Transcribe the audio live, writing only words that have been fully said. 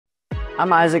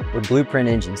I'm Isaac with Blueprint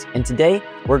Engines, and today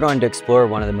we're going to explore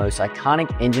one of the most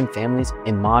iconic engine families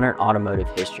in modern automotive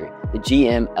history, the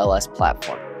GM LS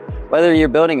platform. Whether you're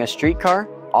building a street car,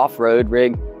 off-road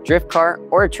rig, drift car,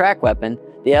 or a track weapon,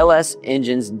 the LS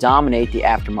engines dominate the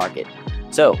aftermarket.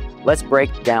 So let's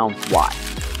break down why.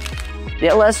 The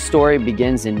LS story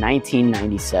begins in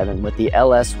 1997 with the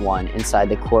LS1 inside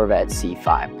the Corvette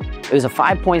C5. It was a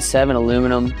 5.7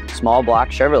 aluminum small block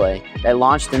Chevrolet that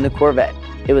launched in the Corvette.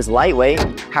 It was lightweight,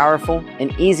 powerful,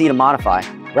 and easy to modify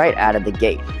right out of the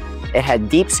gate. It had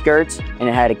deep skirts and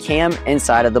it had a cam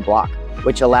inside of the block,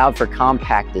 which allowed for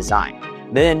compact design.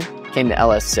 Then came the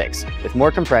LS6 with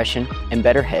more compression and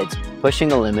better heads, pushing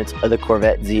the limits of the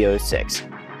Corvette Z06.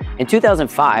 In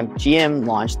 2005, GM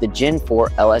launched the Gen 4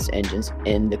 LS engines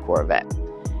in the Corvette.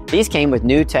 These came with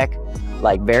new tech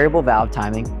like variable valve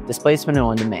timing, displacement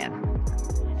on demand.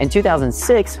 In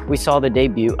 2006, we saw the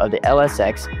debut of the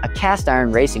LSX, a cast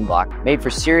iron racing block made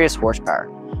for serious horsepower,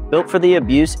 built for the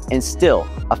abuse and still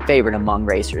a favorite among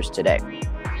racers today.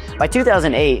 By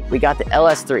 2008, we got the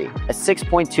LS3, a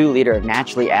 6.2 liter of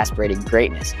naturally aspirated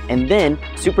greatness, and then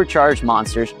supercharged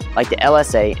monsters like the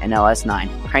LSA and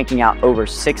LS9, cranking out over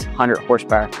 600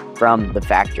 horsepower from the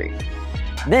factory.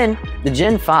 Then, the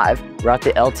Gen 5 brought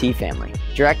the LT family,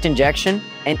 direct injection,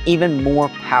 and even more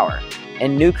power,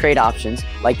 and new crate options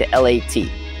like the LAT,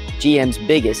 GM's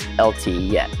biggest LT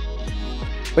yet.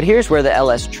 But here's where the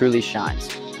LS truly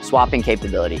shines: swapping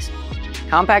capabilities.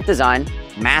 Compact design,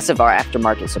 massive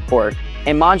aftermarket support,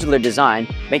 and modular design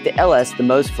make the LS the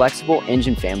most flexible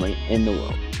engine family in the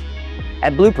world.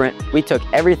 At Blueprint, we took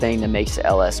everything that makes the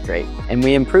LS great and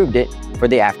we improved it for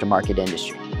the aftermarket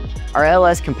industry. Our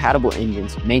LS compatible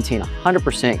engines maintain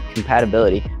 100%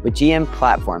 compatibility with GM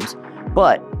platforms,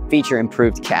 but feature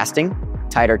improved casting,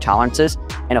 tighter tolerances,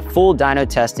 and a full dyno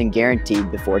testing guaranteed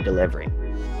before delivery.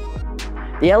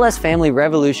 The LS family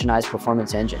revolutionized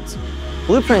performance engines.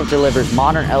 Blueprint delivers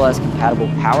modern LS-compatible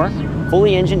power,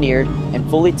 fully engineered and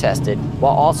fully tested,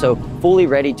 while also fully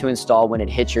ready to install when it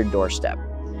hits your doorstep.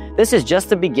 This is just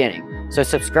the beginning, so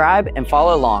subscribe and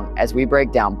follow along as we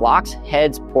break down blocks,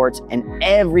 heads, ports, and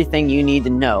everything you need to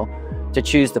know to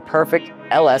choose the perfect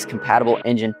LS-compatible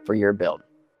engine for your build.